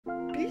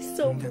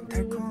so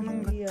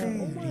familiar.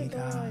 Oh my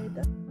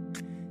god.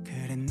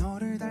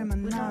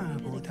 Without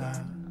reading it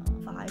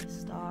again, 5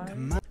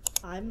 stars.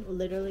 I'm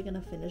literally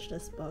gonna finish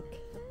this book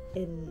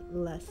in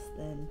less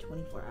than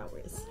 24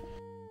 hours.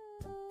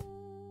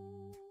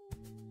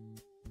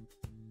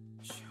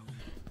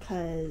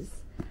 Because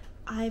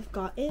I've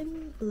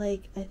gotten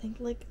like, I think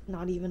like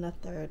not even a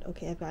third.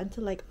 Okay, I've gotten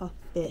to like a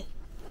 5th.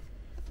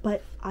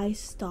 But I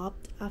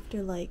stopped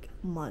after like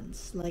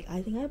months. Like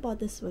I think I bought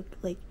this book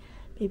like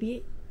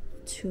maybe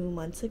 2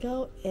 months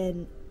ago,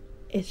 and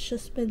it's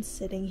just been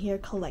sitting here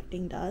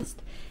collecting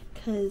dust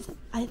because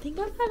I think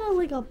I'm at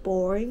like a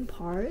boring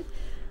part.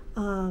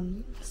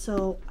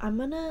 So I'm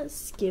gonna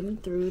skim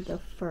through the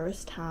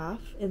first half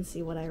and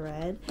see what I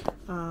read.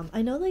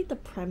 I know like the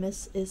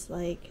premise is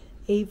like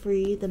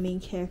Avery, the main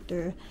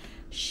character,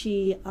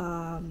 she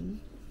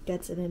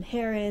gets an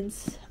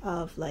inheritance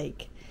of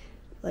like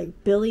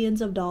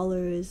billions of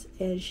dollars,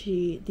 and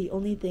the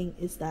only thing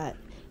is that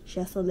she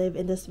has to live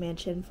in this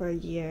mansion for a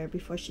year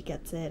before she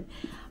gets it.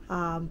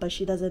 But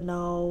she doesn't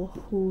know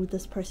who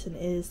this person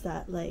is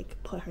that like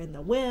put her in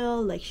the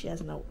will. Like she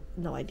has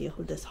no idea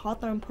who this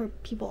Hawthorne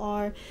people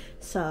are.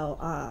 So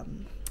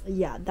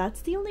yeah,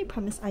 that's the only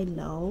premise I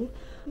know.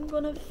 I'm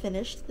gonna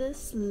finish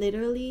this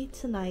literally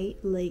tonight,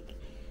 like,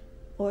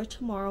 or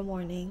tomorrow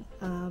morning.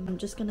 I'm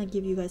just gonna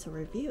give you guys a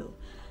review.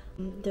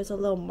 There's a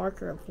little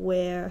marker of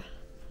where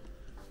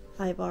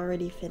I've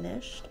already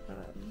finished,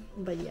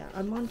 but yeah,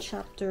 I'm on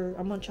chapter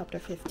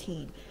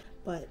 15,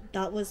 but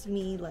that was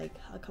me like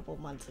a couple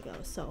months ago,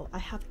 so I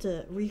have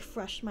to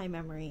refresh my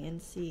memory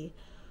and see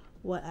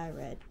what I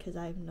read, because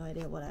I have no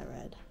idea what I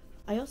read.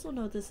 I also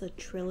know this is a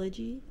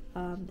trilogy.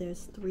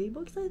 There's 3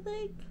 books I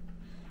think,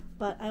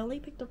 but I only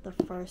picked up the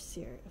first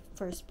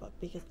book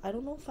because I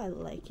don't know if I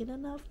like it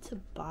enough to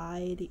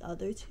buy the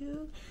other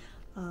 2,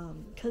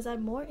 because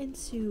I'm more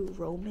into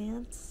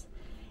romance,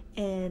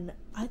 and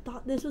I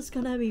thought this was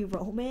gonna be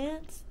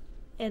romance,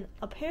 and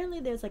apparently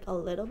there's like a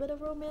little bit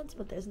of romance,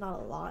 but there's not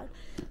a lot.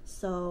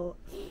 So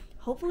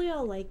hopefully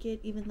I'll like it,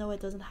 even though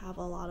it doesn't have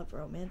a lot of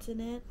romance in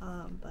it.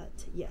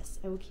 But yes,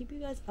 I will keep you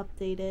guys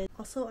updated.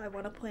 Also, I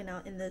want to point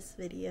out in this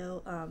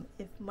video,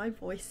 if my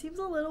voice seems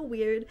a little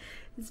weird,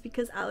 it's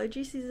because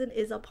allergy season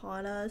is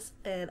upon us,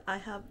 and I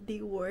have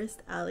the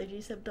worst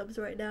allergy symptoms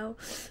right now.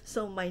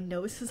 So my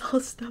nose is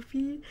all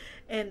stuffy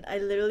and I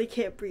literally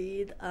can't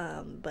breathe.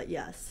 But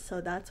yes,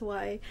 so that's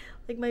why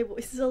like my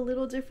voice is a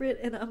little different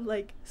and I'm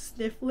like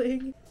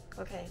sniffling.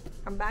 Okay,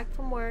 I'm back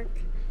from work.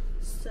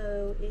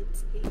 So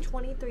it's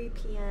 8:23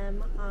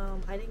 p.m.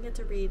 I didn't get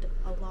to read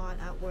a lot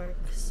at work,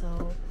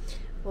 so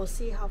we'll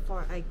see how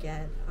far I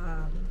get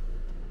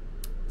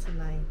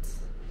tonight.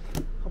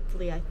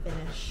 Hopefully I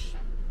finish,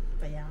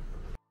 but yeah.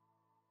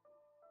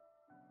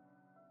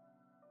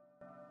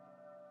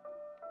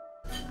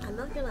 I'm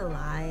not gonna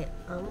lie,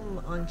 I'm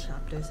on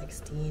chapter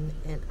 16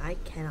 and I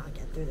cannot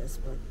get through this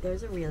book.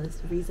 There's a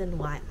reason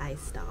why I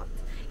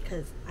stopped,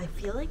 because I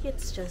feel like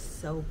it's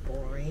just so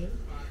boring.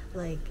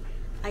 Like,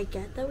 I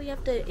get that we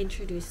have to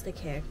introduce the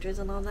characters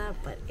and all that,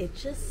 but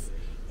it's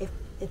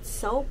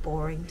so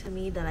boring to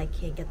me that I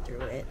can't get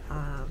through it.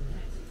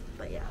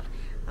 But yeah,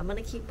 I'm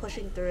gonna keep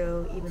pushing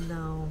through, even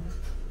though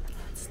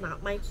it's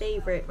not my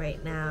favorite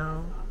right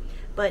now.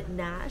 But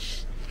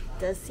Nash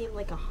does seem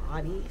like a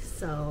hottie,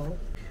 so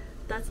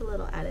that's a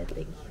little added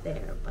thing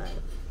there. But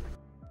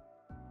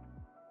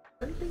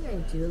one thing I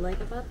do like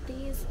about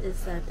these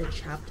is that the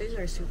chapters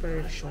are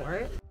super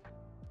short.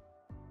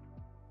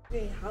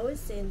 Okay, how is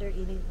Xander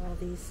eating all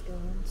these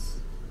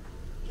scones?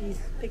 He's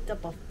picked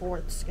up a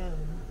 4th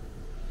scone.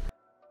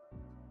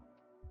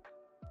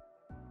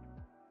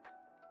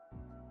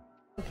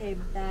 Okay,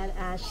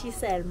 badass. She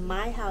said,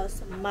 my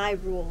house, my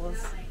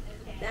rules.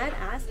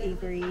 Badass,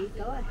 Avery.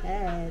 Go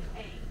ahead.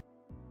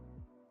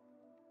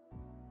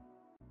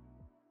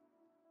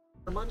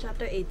 I'm on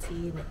chapter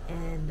 18,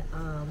 and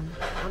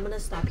I'm gonna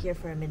stop here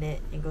for a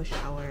minute and go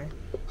shower,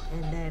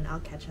 and then I'll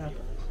catch up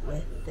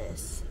with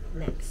this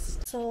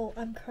next. So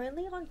I'm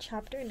currently on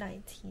chapter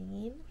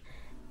 19,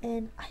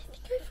 and I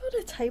think I found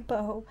a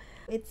typo.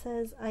 It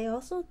says, I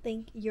also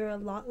think you're a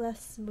lot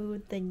less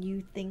smooth than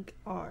you think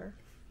are.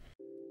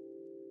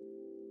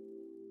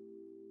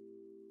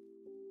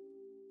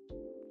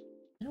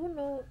 I don't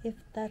know if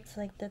that's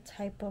like the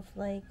type of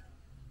like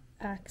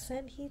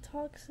accent he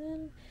talks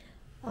in,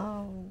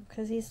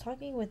 because he's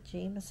talking with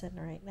Jameson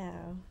right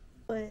now,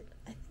 but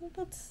I think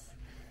that's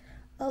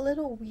a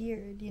little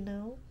weird, you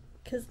know,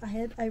 because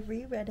I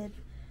reread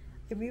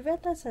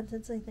that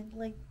sentence I think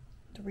like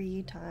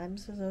 3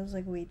 times, because I was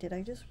like, wait, did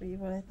I just read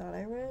what I thought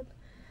I read?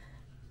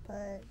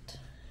 But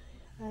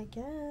I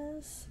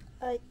guess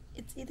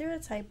it's either a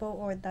typo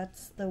or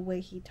that's the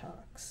way he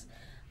talks.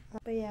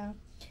 But yeah,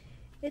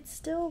 it's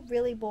still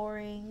really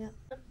boring.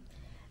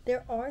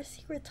 There are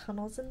secret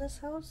tunnels in this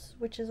house,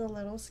 which is a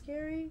little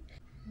scary.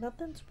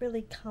 Nothing's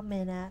really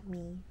coming at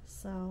me,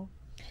 so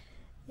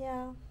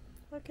yeah,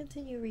 I'll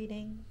continue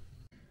reading.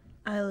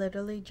 I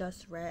literally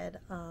just read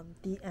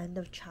the end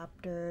of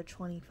chapter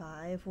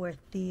 25, where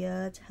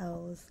Thea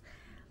tells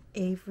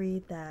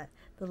Avery that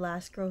The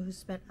last girl who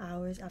spent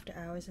hours after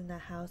hours in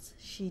that house,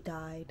 she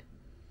died.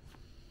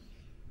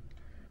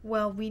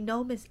 Well, we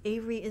know Miss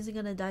Avery isn't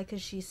gonna die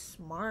because she's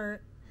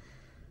smart.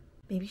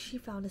 Maybe she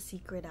found a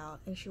secret out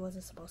and she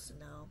wasn't supposed to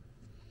know.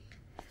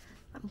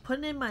 I'm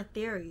putting in my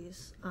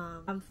theories.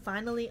 I'm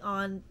finally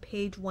on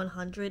page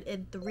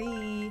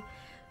 103.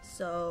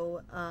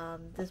 So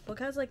this book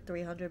has like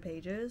 300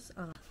 pages.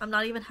 I'm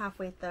not even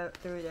halfway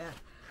through that.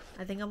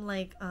 I think I'm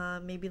like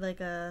maybe like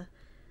a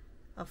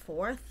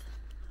fourth.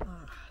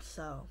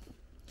 So,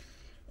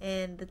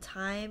 and the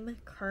time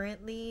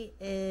currently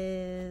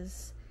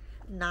is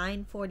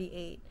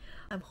 9:48.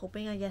 I'm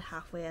hoping I get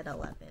halfway at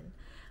 11.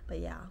 But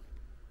yeah,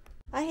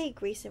 I hate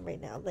Grayson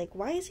right now. Like,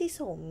 why is he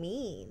so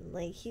mean?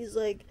 Like, he's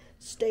like,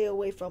 stay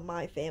away from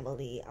my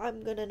family.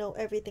 I'm gonna know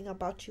everything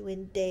about you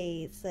in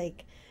days.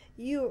 Like,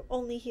 you're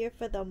only here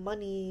for the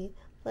money.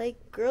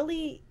 Like,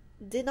 girly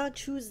did not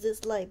choose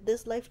this life.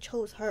 This life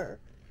chose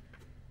her.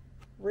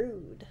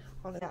 Rude.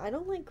 Honestly, I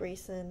don't like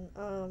Grayson.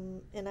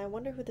 And I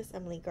wonder who this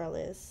Emily girl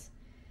is.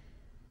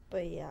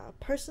 But yeah,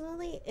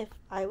 personally, if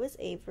I was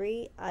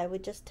Avery, I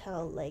would just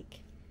tell,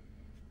 like,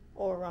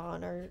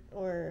 Oran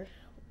or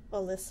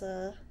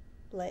Alyssa,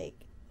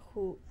 like,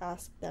 who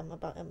asked them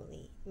about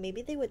Emily.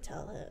 Maybe they would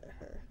tell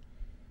her.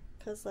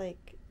 Because,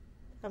 like,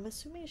 I'm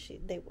assuming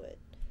they would.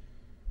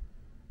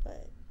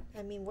 But,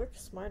 I mean, work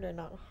smarter,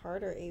 not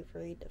harder,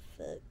 Avery, to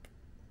fuck.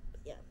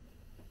 But yeah.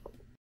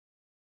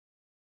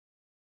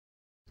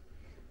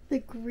 The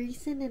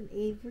Grayson and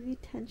Avery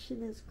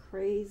tension is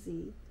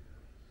crazy.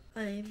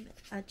 I'm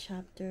at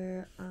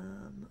chapter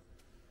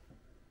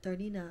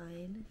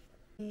 39.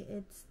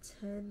 It's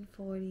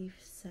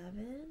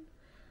 10:47.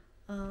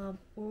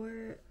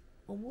 Or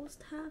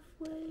almost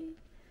halfway.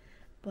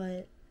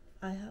 But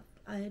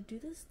I do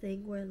this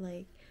thing where,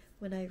 like,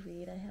 when I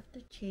read, I have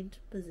to change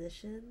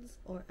positions,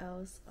 or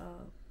else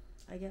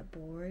I get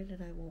bored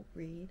and I won't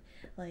read.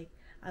 Like,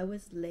 I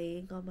was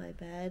laying on my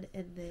bed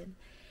and then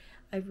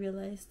I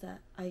realized that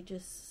I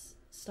just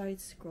started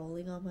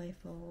scrolling on my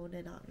phone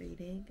and not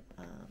reading.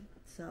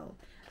 So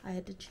I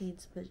had to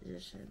change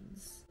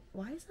positions.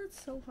 Why is that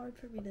so hard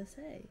for me to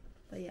say?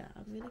 But yeah,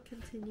 I'm gonna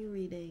continue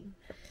reading.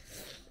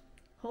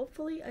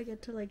 Hopefully I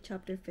get to like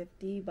chapter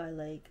 50 by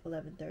like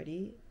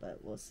 11:30,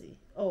 but we'll see.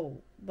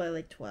 Oh, by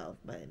like 12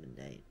 by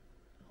midnight,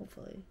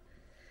 hopefully.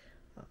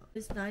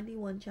 There's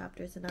 91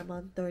 chapters and I'm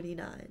on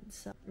 39.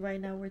 So right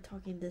now we're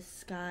talking to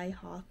Sky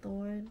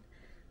Hawthorne.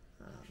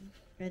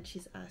 And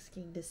she's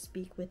asking to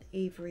speak with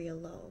Avery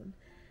alone.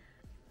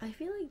 I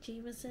feel like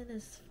Jameson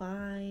is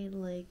fine.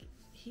 Like,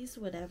 he's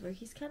whatever.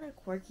 He's kind of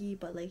quirky,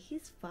 but like,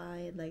 he's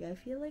fine. Like, I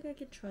feel like I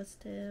can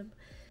trust him.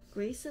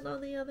 Grayson,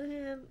 on the other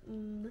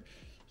hand,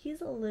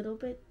 he's a little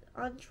bit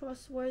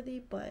untrustworthy,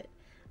 but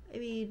I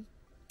mean,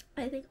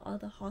 I think all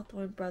the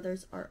Hawthorne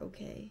brothers are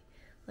okay.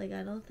 Like,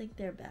 I don't think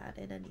they're bad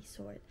in any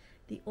sort.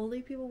 The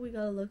only people we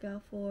gotta look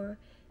out for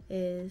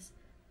is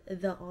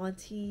the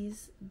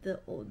aunties,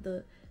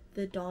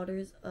 the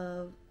daughters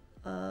of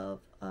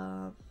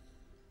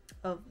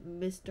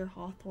Mr.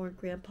 Hawthorne,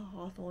 Grandpa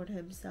Hawthorne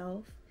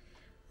himself,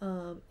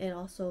 and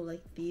also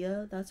like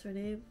Thea, that's her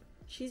name.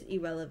 She's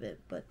irrelevant,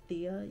 but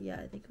Thea, yeah,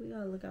 I think we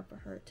gotta look out for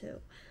her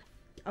too.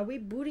 Are we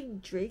booting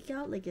Drake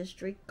out? Like, is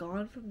Drake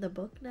gone from the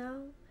book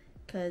now?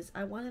 Because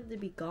I want him to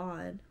be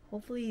gone.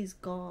 Hopefully he's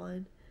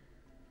gone.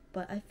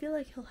 But I feel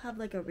like he'll have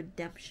like a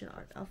redemption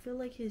arc. I feel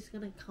like he's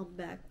gonna come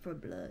back for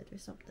blood or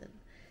something.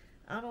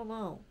 I don't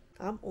know.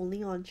 I'm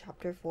only on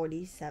chapter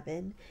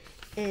 47,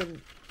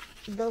 and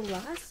the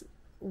last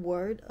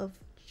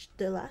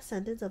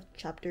sentence of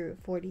chapter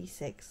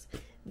 46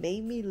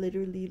 made me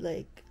literally,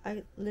 like,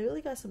 I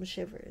literally got some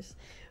shivers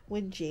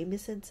when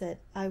Jameson said,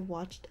 I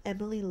watched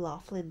Emily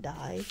Laughlin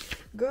die.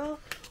 Girl,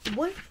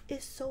 what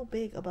is so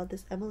big about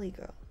this Emily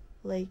girl?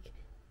 Like,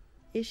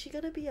 is she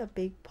gonna be a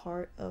big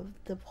part of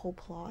the whole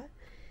plot?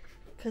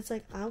 Because,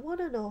 like, I want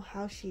to know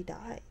how she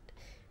died.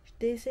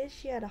 They said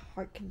she had a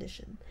heart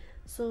condition.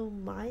 So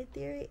my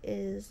theory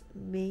is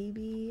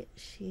maybe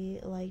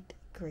she liked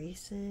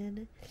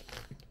Grayson,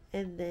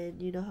 and then,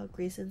 you know how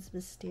Grayson's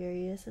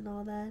mysterious and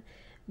all that.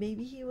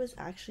 Maybe he was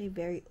actually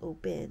very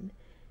open,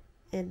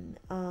 and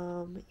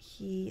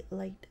he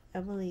liked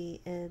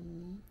Emily,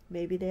 and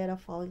maybe they had a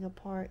falling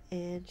apart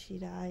and she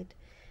died.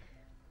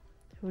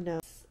 Who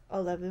knows?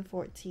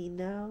 11:14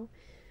 now.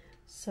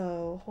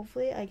 So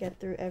hopefully I get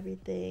through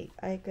everything.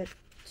 I get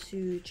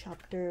to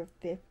chapter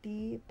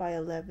 50 by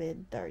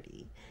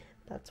 11:30.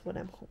 That's what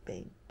I'm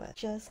hoping. But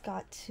just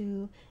got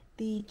to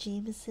the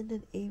Jameson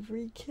and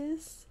Avery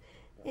kiss,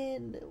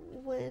 and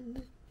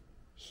when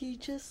he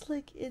just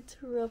like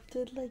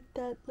interrupted like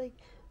that like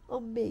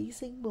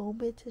amazing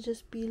moment to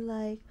just be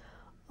like,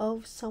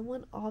 oh,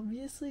 someone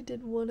obviously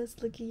didn't want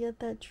us looking at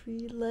that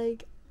tree.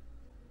 Like,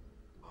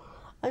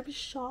 I'm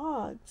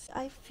shocked.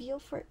 I feel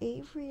for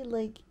Avery.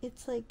 Like,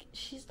 it's like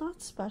she's not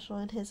special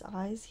in his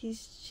eyes.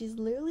 She's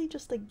literally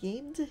just a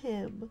game to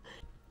him.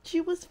 She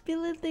was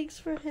feeling things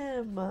for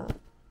him.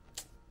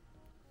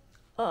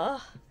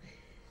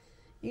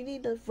 You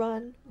need to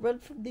run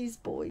from these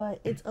boys. But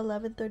it's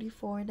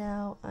 11:34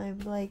 now. I'm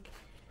like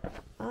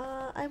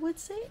I would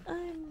say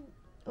I'm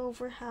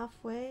over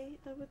halfway,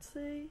 I would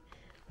say.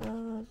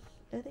 I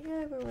think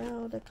I have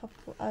around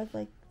I have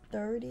like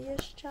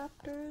 30-ish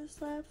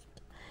chapters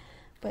left.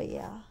 But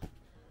yeah.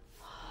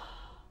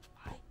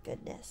 My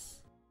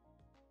goodness.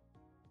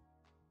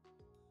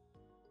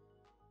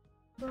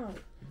 Bro,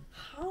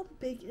 how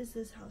big is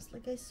this house?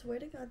 Like, I swear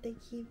to God, they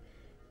keep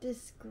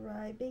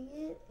describing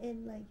it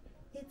and like,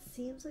 it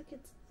seems like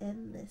it's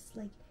endless.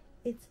 Like,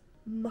 it's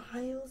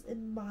miles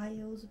and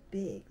miles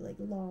big, like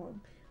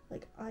long.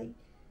 Like,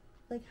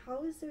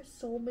 how is there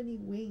so many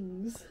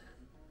wings?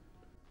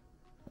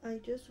 I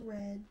just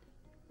read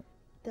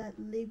that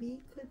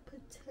Libby could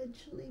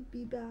potentially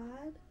be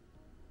bad,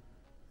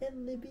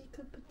 and Libby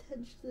could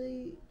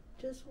potentially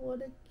just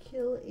want to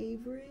kill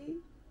Avery.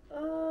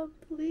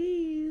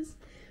 Please.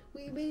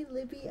 We made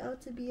Libby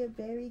out to be a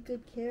very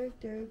good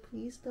character.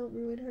 Please don't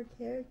ruin her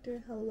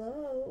character.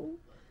 Hello.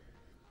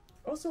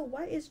 Also,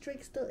 why is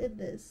Drake still in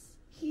this?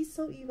 He's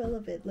so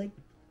irrelevant. Like,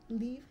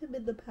 leave him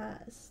in the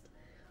past.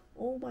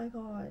 Oh my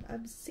god,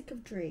 I'm sick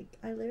of Drake.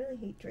 I literally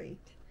hate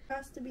Drake. There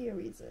has to be a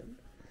reason.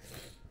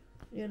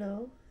 You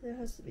know? There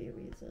has to be a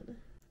reason.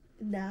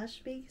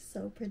 Nash being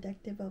so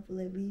protective of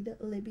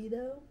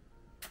libido.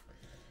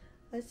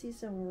 I see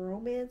some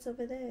romance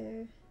over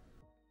there.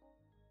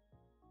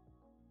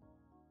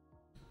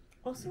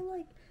 Also,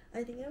 like,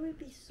 I think I would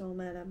be so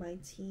mad at my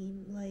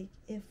team, like,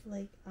 if,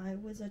 like, I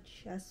was a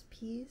chess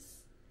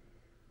piece,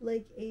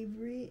 like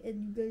Avery,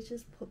 and you guys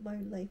just put my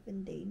life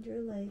in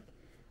danger. Like,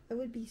 I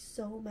would be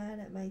so mad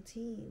at my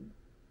team.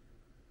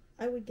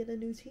 I would get a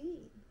new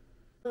team.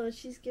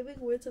 She's giving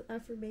words of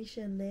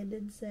affirmation.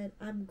 Landon said,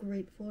 I'm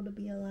grateful to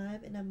be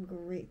alive, and I'm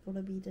grateful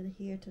to be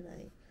here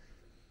tonight.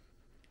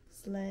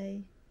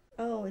 Slay.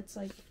 Oh, it's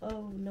like,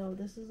 oh no,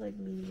 this is like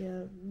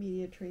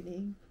media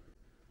training.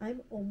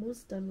 I'm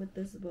almost done with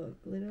this book,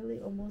 literally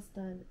almost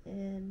done,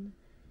 and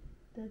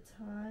the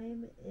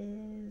time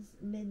is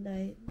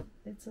midnight.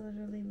 It's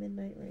literally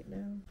midnight right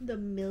now.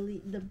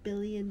 The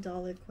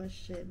billion-dollar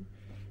question.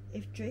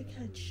 If Drake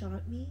had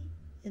shot me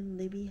and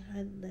Libby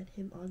hadn't led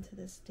him onto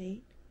the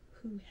state,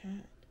 who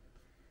had?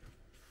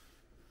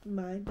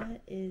 My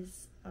bet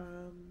is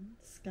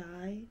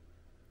Sky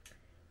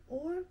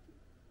or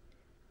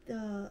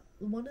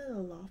one of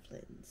the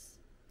Laughlins.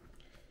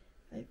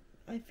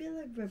 I feel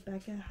like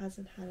Rebecca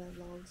hasn't had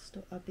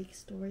a big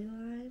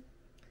storyline.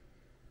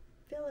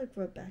 I feel like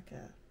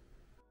Rebecca.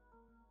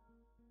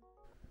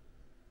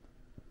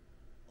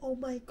 Oh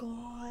my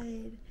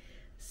god.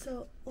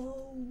 So,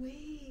 oh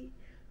wait.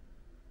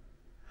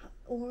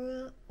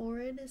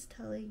 Oren is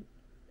telling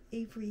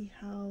Avery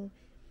how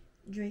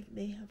Drake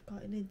may have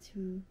gotten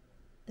into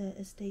the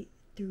estate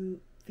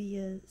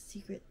via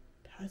secret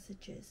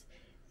passages.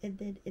 And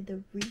then in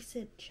the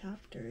recent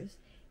chapters,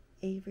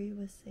 Avery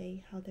was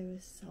saying how there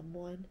was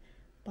someone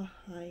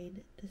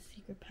behind the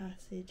secret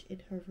passage in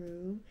her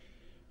room,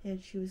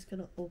 and she was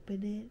gonna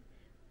open it,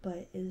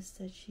 but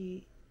instead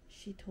she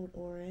told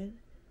Oren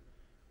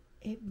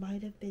it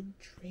might have been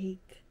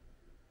Drake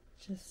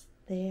just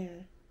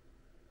there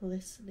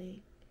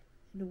listening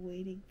and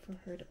waiting for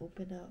her to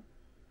open up.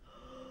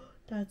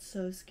 That's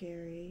so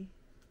scary.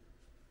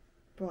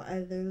 Bro, I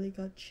literally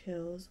got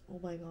chills. Oh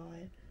my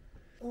god.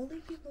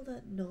 Only people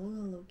that know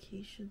the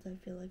locations, I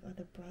feel like, are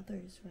the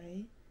brothers,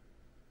 right?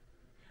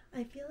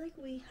 I feel like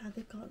we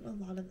haven't gotten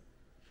a lot of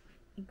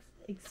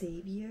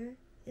Xavier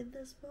in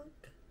this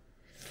book.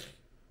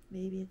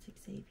 Maybe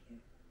it's Xavier.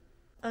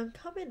 I'm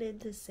coming in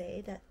to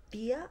say that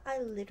Thea, I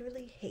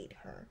literally hate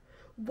her.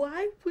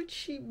 Why would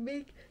she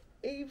make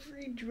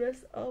Avery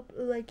dress up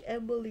like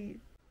Emily?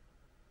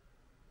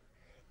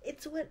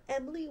 It's what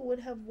Emily would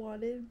have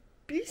wanted.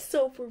 Be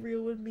so for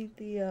real with me,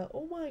 Thea.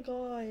 Oh my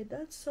god,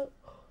 that's so...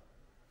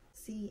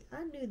 See,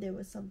 I knew there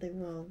was something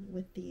wrong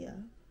with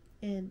Thea,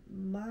 and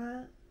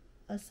my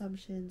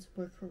assumptions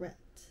were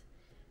correct.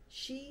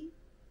 She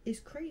is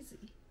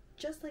crazy,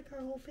 just like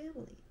her whole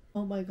family.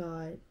 Oh my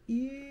god,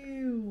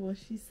 ew, what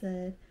she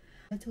said.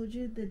 I told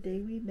you the day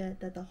we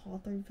met that the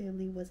Hawthorne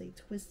family was a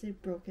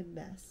twisted, broken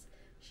mess.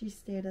 She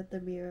stared at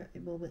the mirror a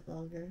moment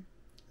longer.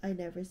 I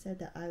never said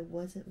that I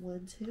wasn't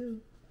one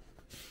too.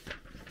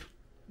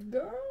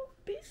 Girl,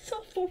 be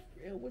so for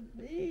real with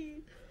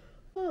me.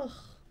 Ugh.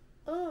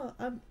 Oh,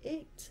 I'm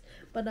icked,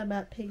 but I'm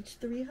at page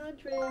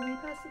 300. We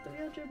passed the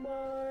 300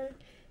 mark.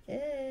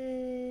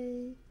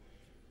 Hey,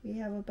 we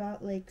have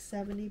about like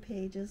 70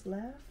 pages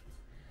left.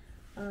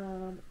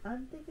 I'm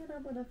thinking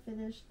I'm gonna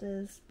finish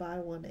this by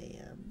 1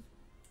 a.m.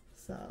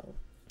 So,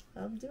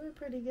 I'm doing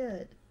pretty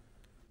good.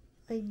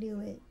 I knew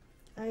it.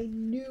 I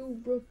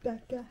knew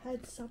Rebecca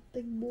had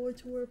something more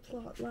to her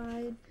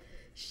plotline.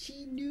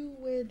 She knew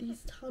where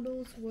these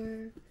tunnels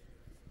were.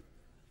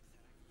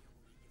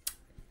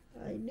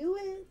 I knew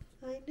it.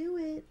 I knew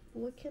it.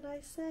 What can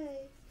I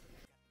say?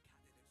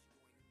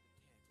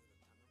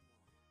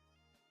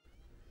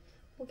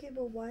 Okay,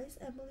 but why is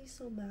Emily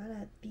so mad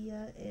at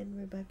Thea and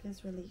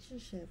Rebecca's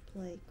relationship?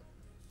 Like,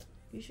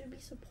 you should be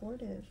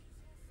supportive.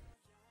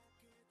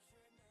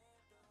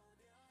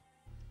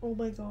 Oh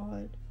my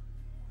god.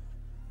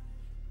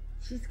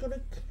 She's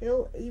gonna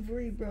kill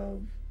Avery,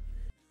 bro.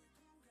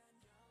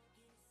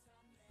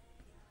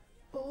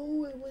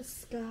 Oh, it was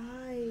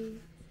Sky.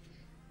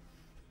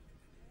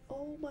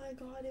 Oh my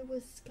god, it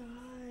was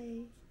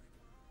Sky.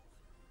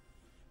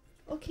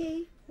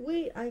 Okay,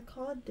 wait, I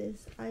caught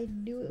this. I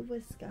knew it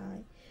was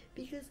Sky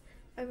because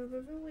I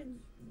remember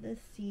when the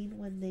scene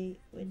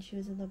when she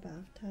was in the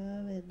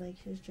bathtub and like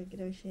she was drinking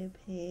her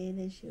champagne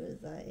and she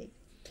was like,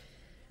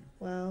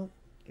 "Well,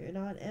 you're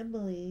not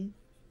Emily."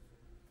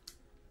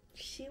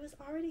 She was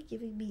already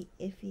giving me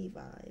iffy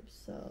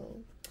vibes,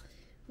 so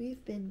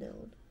we've been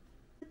known.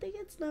 I think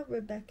it's not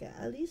Rebecca.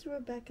 At least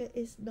Rebecca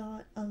is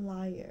not a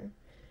liar.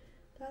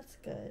 That's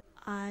good.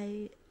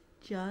 I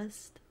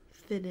just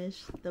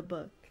finished the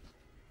book.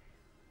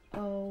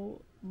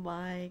 Oh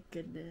my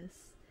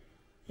goodness.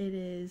 It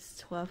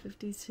is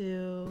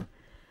 12:52,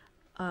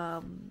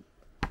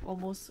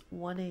 almost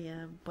 1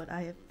 a.m., but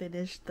I have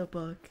finished the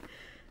book.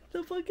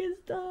 The book is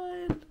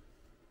done.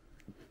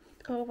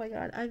 Oh my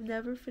god, I've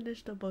never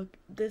finished a book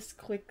this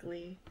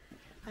quickly.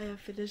 I have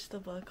finished the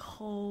book.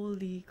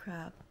 Holy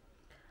crap.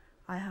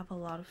 I have a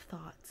lot of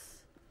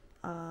thoughts.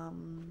 I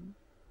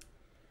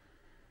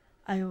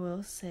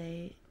will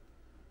say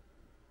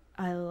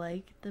I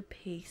like the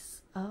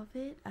pace of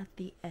it at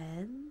the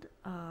end.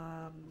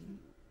 I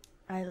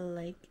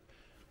like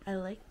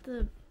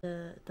the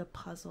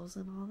puzzles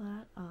and all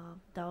that.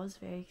 That was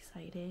very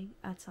exciting.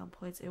 At some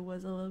points it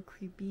was a little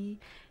creepy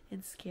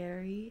and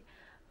scary.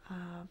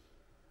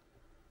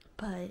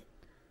 But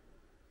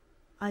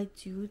I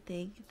do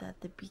think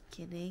that the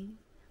beginning,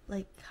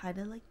 like kind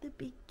of like the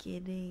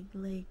beginning,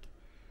 like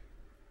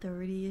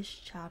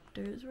 30ish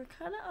chapters were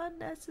kind of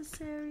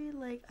unnecessary.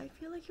 Like I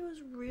feel like it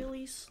was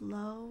really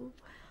slow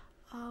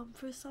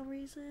for some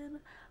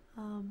reason.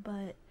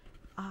 But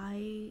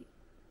I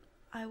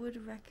I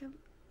would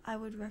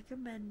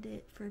recommend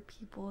it for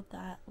people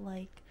that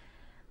like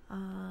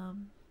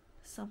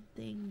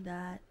something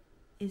that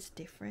is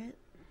different.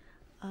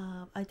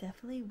 I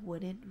definitely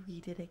wouldn't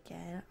read it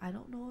again. I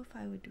don't know if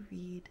I would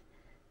read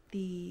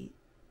the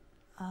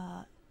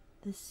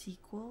the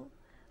sequel.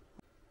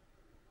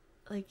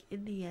 Like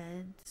in the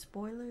end,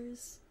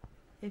 spoilers.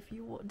 If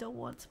you don't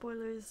want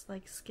spoilers,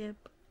 like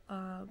skip.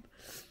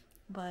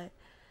 But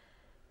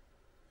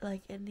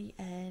like in the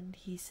end,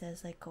 he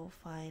says like go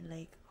find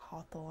like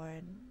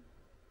Hawthorne,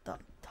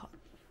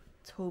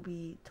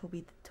 Toby,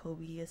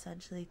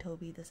 essentially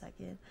Toby the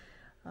second,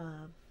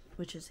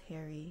 which is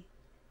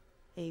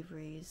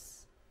Avery,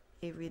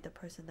 the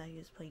person that he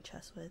was playing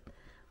chess with.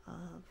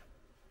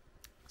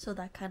 So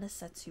that kind of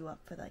sets you up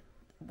for like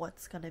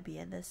what's gonna be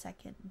in the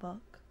second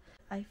book.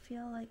 I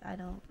feel like I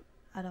don't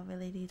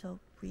really need to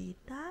read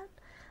that.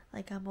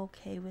 Like I'm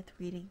okay with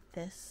reading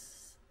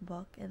this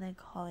book and then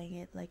calling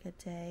it like a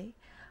day.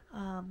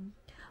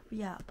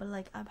 Yeah, but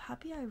like I'm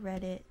happy I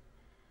read it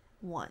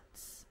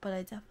once, but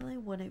I definitely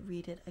wouldn't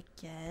read it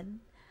again.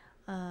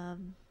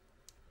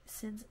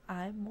 Since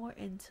I'm more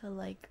into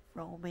like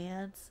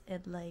romance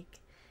and like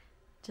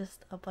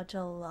just a bunch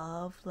of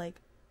love, like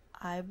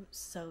I'm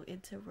so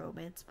into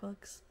romance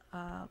books.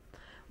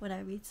 When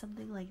I read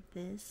something like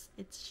this,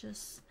 it's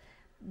just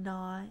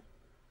not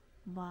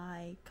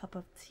my cup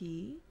of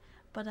tea,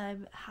 but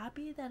I'm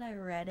happy that I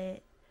read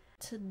it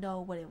to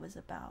know what it was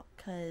about,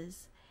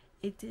 because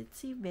it did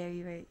seem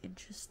very very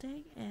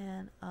interesting,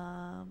 and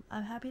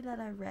I'm happy that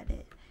I read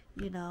it,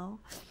 you know.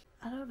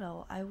 I don't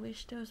know, I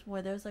wish there was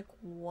more. There was like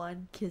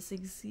one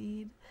kissing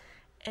scene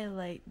and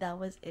like that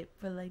was it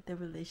for like the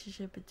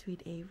relationship between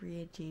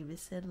Avery and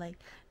Jameson. Like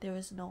there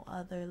was no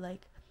other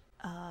like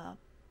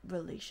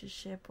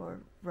relationship or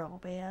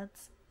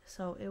romance,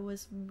 so it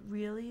was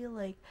really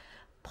like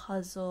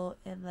puzzle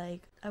and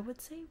like I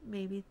would say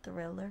maybe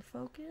thriller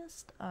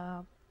focused.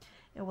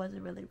 It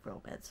wasn't really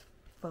romance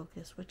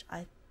focused, which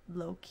I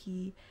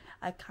low-key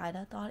I kind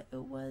of thought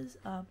it was,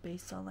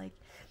 based on like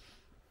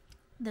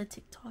the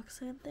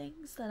TikToks and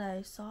things that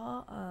I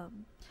saw,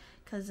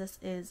 because this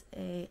is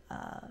a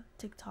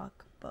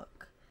TikTok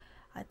book.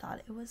 I thought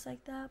it was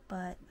like that,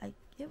 but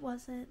it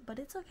wasn't, but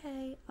it's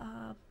okay.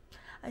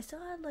 I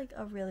still had like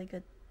a really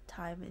good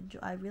time.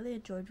 I really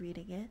enjoyed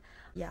reading it.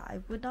 Yeah,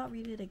 I would not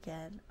read it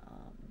again.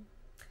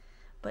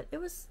 But it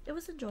was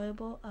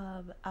enjoyable.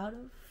 Out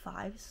of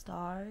 5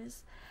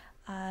 stars,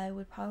 I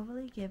would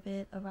probably give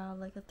it around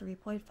like a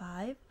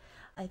 3.5.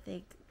 I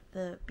think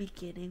the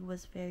beginning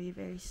was very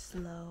very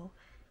slow,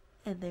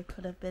 and there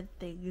could have been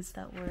things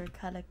that were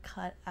kind of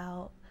cut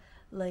out.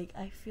 Like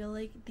I feel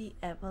like the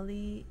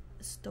Emily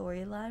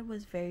storyline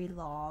was very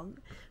long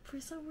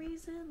for some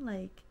reason.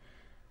 Like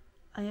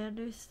I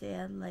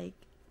understand like,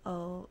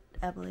 oh,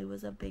 Emily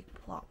was a big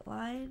plot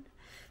line,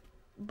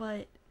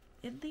 but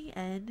in the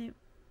end it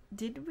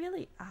didn't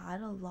really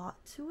add a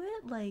lot to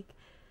it. Like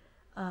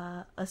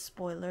a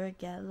spoiler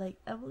again, like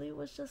Emily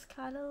was just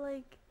kind of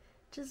like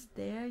just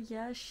there.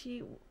 Yeah,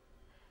 she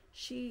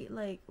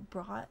like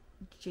brought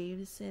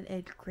Jameson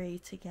and Gray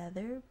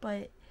together,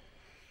 but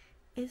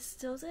it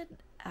still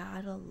didn't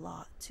add a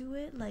lot to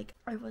it. Like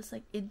I was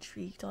like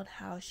intrigued on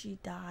how she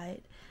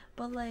died,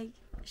 but like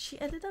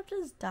she ended up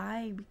just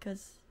dying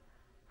because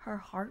her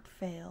heart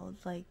failed.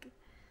 Like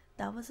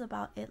that was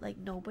about it. Like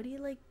nobody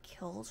like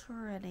kills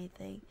her or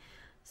anything.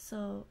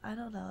 So I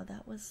don't know,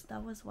 that was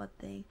one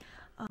thing.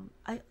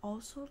 I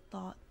also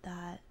thought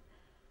that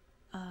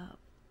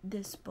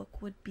this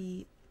book would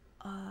be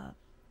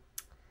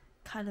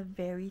kind of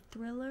very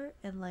thriller,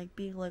 and like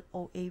being like,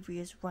 oh, Avery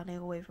is running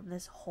away from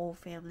this whole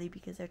family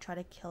because they're trying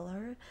to kill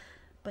her.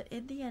 But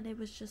in the end it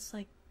was just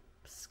like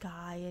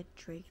Sky and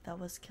Drake that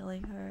was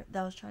killing her,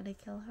 that was trying to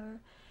kill her,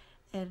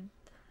 and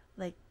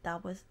like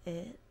that was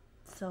it.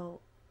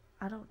 So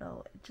I don't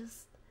know, it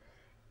just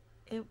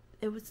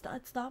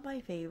it's not my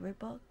favorite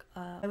book.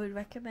 I would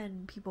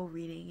recommend people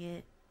reading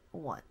it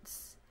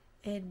once,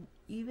 and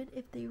even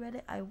if they read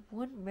it, I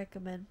wouldn't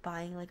recommend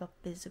buying like a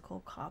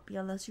physical copy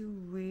unless you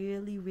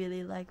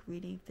really like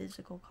reading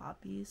physical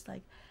copies.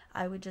 Like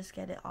I would just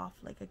get it off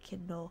like a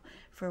Kindle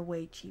for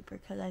way cheaper,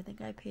 because I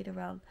think I paid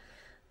around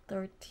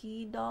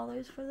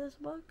 $13 for this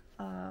book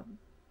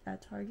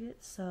at Target.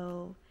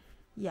 So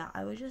yeah,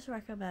 I would just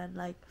recommend,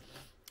 like,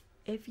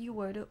 if you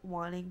were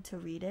wanting to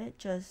read it,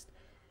 just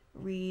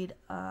read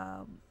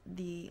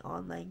the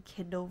online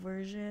Kindle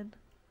version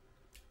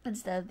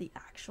instead of the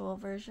actual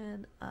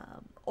version,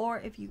 or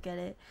if you get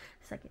it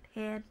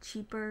secondhand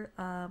cheaper,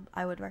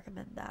 I would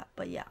recommend that.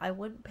 But yeah, I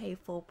wouldn't pay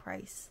full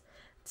price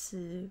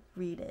to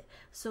read it.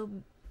 So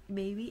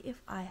maybe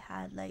if I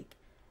had like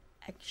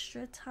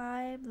extra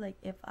time, like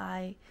if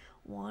I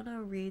want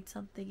to read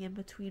something in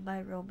between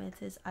my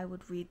romances, I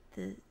would read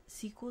the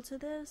sequel to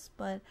this,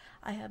 but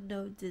I have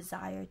no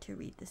desire to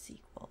read the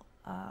sequel,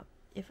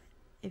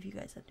 if you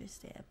guys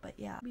understand. But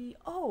yeah,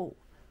 oh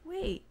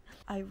wait,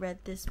 I read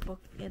this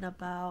book in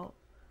about,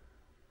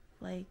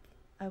 like,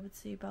 I would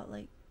say about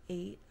like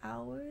 8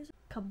 hours,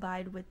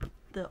 combined with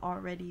the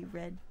already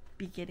read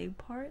beginning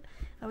part.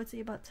 I would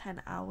say about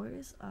 10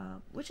 hours,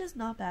 which is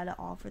not bad at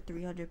all for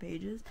 300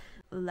 pages.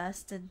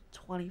 Less than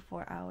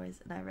 24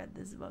 hours and I read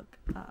this book,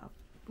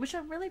 which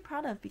I'm really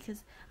proud of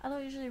because I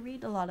don't usually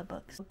read a lot of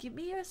books. Give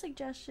me your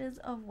suggestions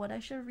of what I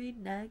should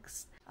read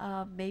next.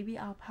 Maybe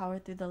I'll power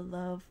through the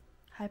Love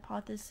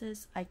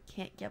Hypothesis. I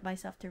can't get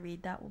myself to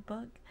read that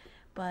book,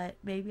 but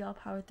maybe I'll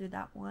power through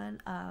that one.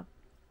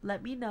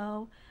 Let me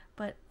know.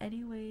 But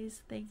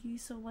anyways, thank you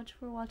so much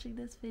for watching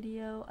this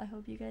video. I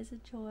hope you guys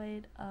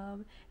enjoyed,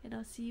 and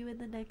I'll see you in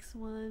the next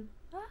one.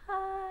 Bye.